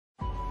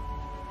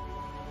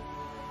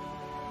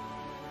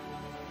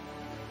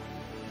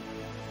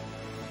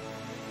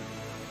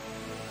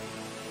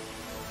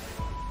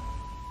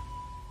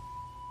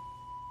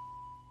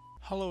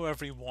Hello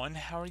everyone,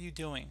 how are you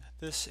doing?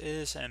 This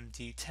is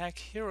MD Tech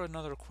here with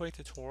another quick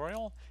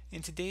tutorial.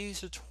 In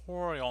today's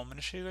tutorial, I'm going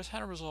to show you guys how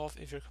to resolve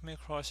if you're coming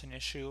across an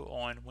issue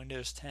on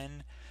Windows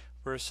 10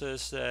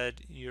 versus that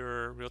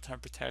your real-time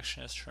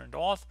protection is turned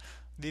off,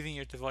 leaving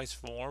your device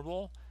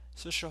vulnerable.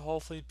 So this should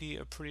hopefully be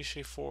a pretty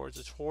straightforward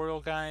tutorial,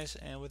 guys,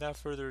 and without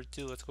further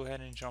ado, let's go ahead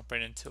and jump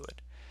right into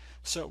it.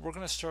 So we're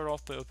going to start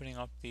off by opening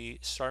up the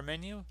Start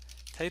menu,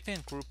 type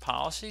in Group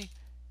Policy.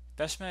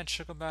 Best man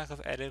should come back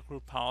of Edit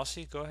Group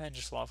Policy. Go ahead and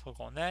just left click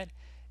on that.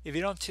 If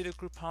you don't see the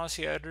Group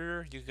Policy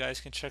Editor, you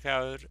guys can check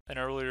out an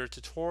earlier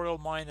tutorial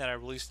of mine that I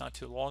released not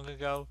too long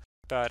ago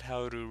about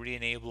how to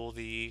re-enable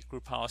the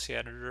Group Policy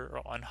Editor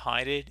or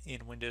unhide it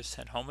in Windows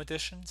 10 Home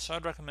Edition. So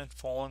I'd recommend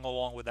following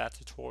along with that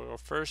tutorial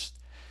first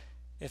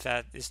if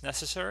that is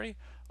necessary.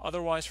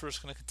 Otherwise, we're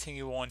just going to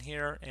continue on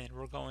here and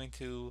we're going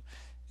to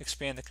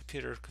expand the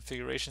computer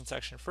configuration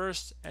section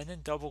first and then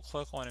double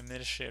click on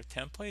administrative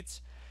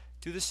templates.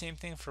 Do the same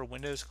thing for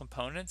Windows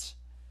components.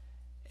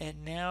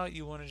 And now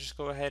you want to just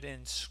go ahead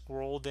and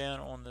scroll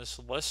down on this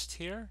list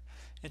here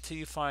until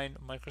you find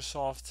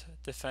Microsoft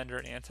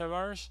Defender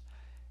Antivirus.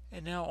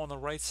 And now on the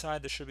right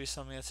side there should be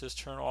something that says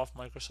turn off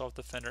Microsoft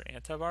Defender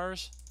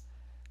Antivirus.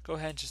 Go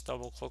ahead and just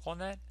double click on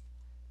that.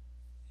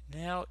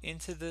 Now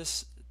into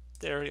this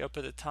area up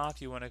at the top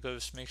you want to go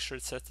make sure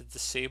it's set to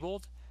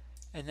disabled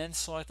and then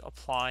select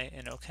apply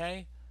and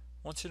OK.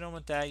 Once you're done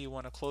with that you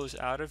want to close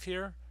out of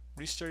here,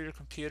 restart your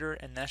computer,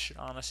 and that should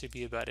honestly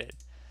be about it.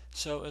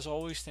 So as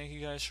always, thank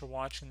you guys for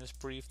watching this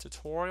brief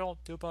tutorial.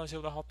 Do hope I was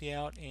able to help you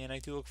out, and I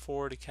do look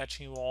forward to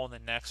catching you all in the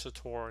next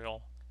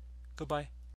tutorial. Goodbye.